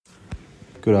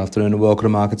Good afternoon and welcome to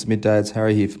Markets Midday. It's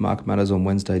Harry here for Market Matters on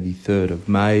Wednesday the 3rd of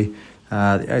May.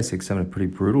 The ASX having a pretty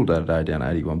brutal day today, down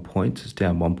 81 points. It's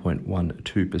down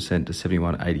 1.12% to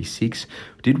 71.86.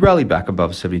 We did rally back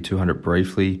above 7,200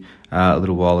 briefly a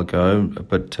little while ago,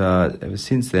 but ever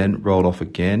since then rolled off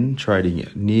again, trading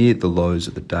near the lows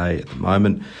of the day at the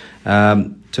moment.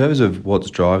 In terms of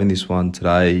what's driving this one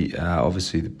today,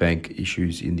 obviously the bank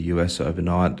issues in the US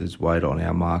overnight has weighed on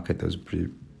our market. There was a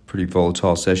pretty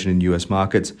volatile session in US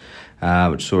markets,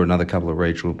 which saw another couple of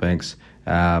regional banks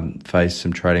face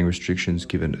some trading restrictions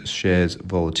given shares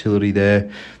volatility there.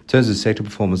 In terms of sector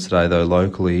performance today, though,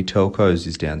 locally, telcos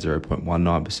is down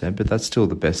 0.19%, but that's still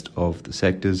the best of the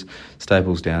sectors.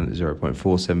 Staples down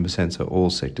 0.47%, so all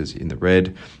sectors in the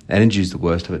red. Energy is the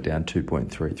worst of it, down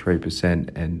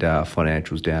 2.33%, and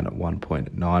financials down at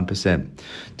 1.9%. In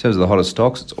terms of the hottest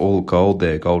stocks, it's all gold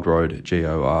there. Gold Road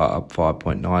GOR up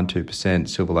 5.92%,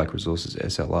 Silver Lake Resources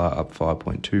SLR up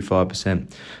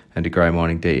 5.25%, and De Grey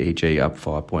Mining DEG up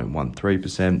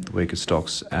 5.13%. The weaker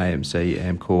stocks, AMC,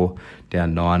 Amcor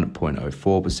down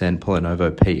 9.04%,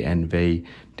 Polynovo PNV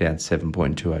down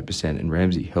 7.28%, and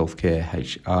Ramsay Healthcare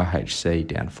RHC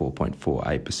down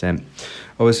 4.48%.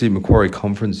 Obviously, Macquarie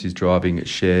Conference is driving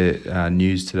share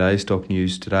news today, stock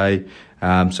news today.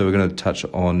 So we're going to touch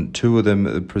on two of them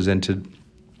that are presented.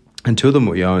 And two of them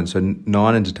we own. So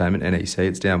Nine Entertainment, NEC,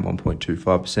 it's down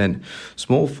 1.25%.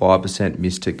 Small 5%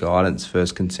 missed to guidance,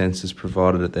 first consensus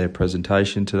provided at their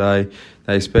presentation today.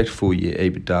 They expect full year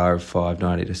EBITDA of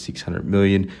 590 to 600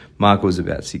 million. Market was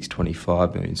about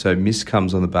 625 million. So miss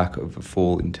comes on the back of a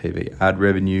fall in TV ad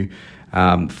revenue.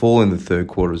 Fall in the third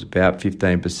quarter was about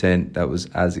 15%. That was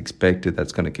as expected.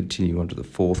 That's going to continue onto the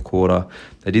fourth quarter.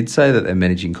 They did say that they're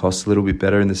managing costs a little bit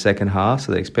better in the second half,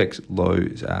 so they expect low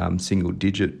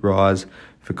single-digit rise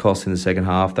for costs in the second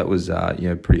half. That was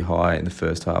pretty high in the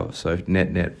first half. So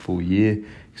net full year,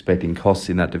 expecting costs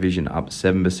in that division up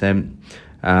 7%.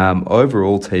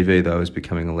 Overall, TV, though, is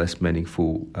becoming a less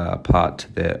meaningful part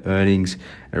to their earnings,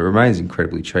 and it remains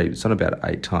incredibly cheap. It's on about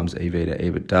 8 times EV to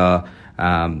EBITDA.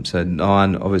 So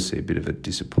Nine, obviously a bit of a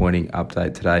disappointing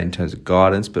update today in terms of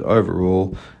guidance, but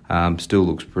overall still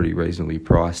looks pretty reasonably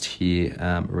priced here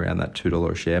around that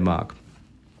 $2 a share mark.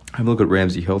 Have a look at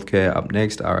Ramsay Healthcare up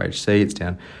next, RHC, it's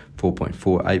down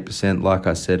 4.48%. Like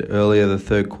I said earlier, the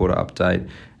third quarter update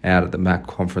out at the MAC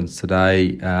conference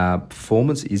today.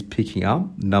 Performance is picking up.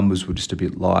 Numbers were just a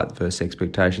bit light versus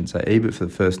expectations. So EBIT for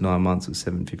the first 9 months was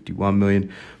 751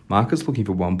 million. Market's looking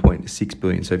for 1.6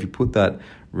 billion. So if you put that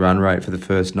run rate for the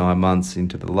first 9 months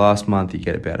into the last month, you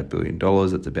get about $1 billion.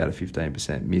 That's about a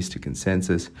 15% miss to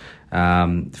consensus.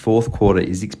 Fourth quarter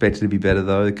is expected to be better,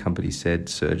 though. The company said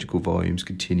surgical volumes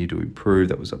continue to improve.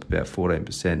 That was up about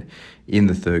 14% in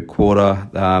the third quarter.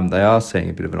 They are seeing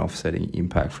a bit of an offsetting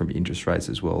impact from interest rates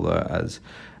as well, though, as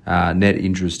net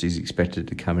interest is expected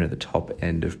to come in at the top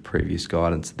end of previous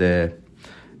guidance there.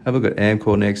 Have a look at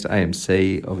Amcor next.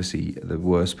 AMC, obviously the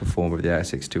worst performer of the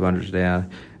ASX 200 down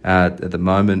at the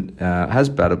moment. Has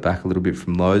battled back a little bit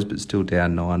from lows, but still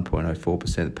down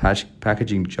 9.04%. The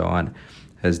packaging giant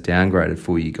has downgraded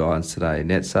full year guidance today.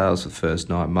 Net sales for the first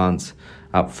 9 months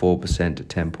up 4% to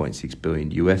 $10.6 billion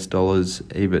US.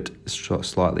 EBIT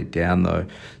slightly down though,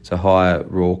 so higher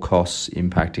raw costs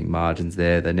impacting margins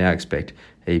there. They now expect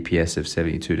EPS of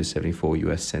 72 to 74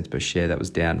 US cents per share. That was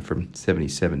down from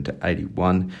 77 to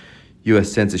 81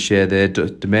 US cents a share there.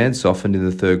 Demand softened in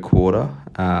the third quarter,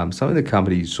 something the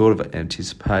company sort of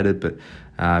anticipated, but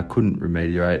couldn't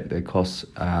remediate their costs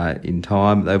in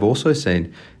time. They've also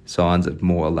seen signs of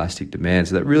more elastic demand,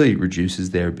 so that really reduces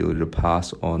their ability to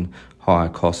pass on higher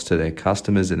costs to their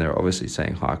customers, and they're obviously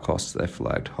seeing higher costs. They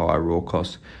flagged higher raw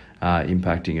costs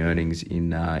impacting earnings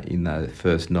in the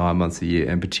first 9 months of the year,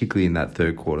 and particularly in that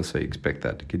third quarter, so you expect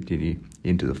that to continue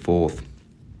into the fourth.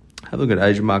 Have a look at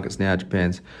Asian markets now.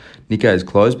 Japan's Nikkei is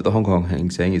closed, but the Hong Kong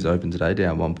Hang Seng is open today,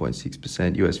 down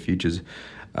 1.6%. US futures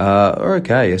are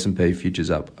okay. S&P futures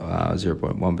up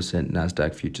 0.1%.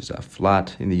 Nasdaq futures are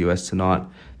flat in the US tonight.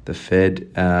 The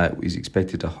Fed is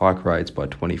expected to hike rates by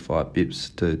 25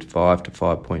 bips to 5 to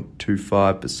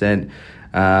 5.25%.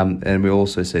 And we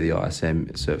also see the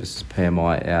ISM services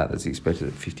PMI out. That's expected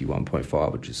at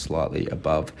 51.5, which is slightly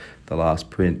above the last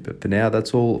print. But for now,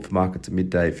 that's all for Markets at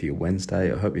Midday for your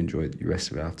Wednesday. I hope you enjoyed the rest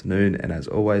of the afternoon. And as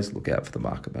always, look out for the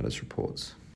Market Matters reports.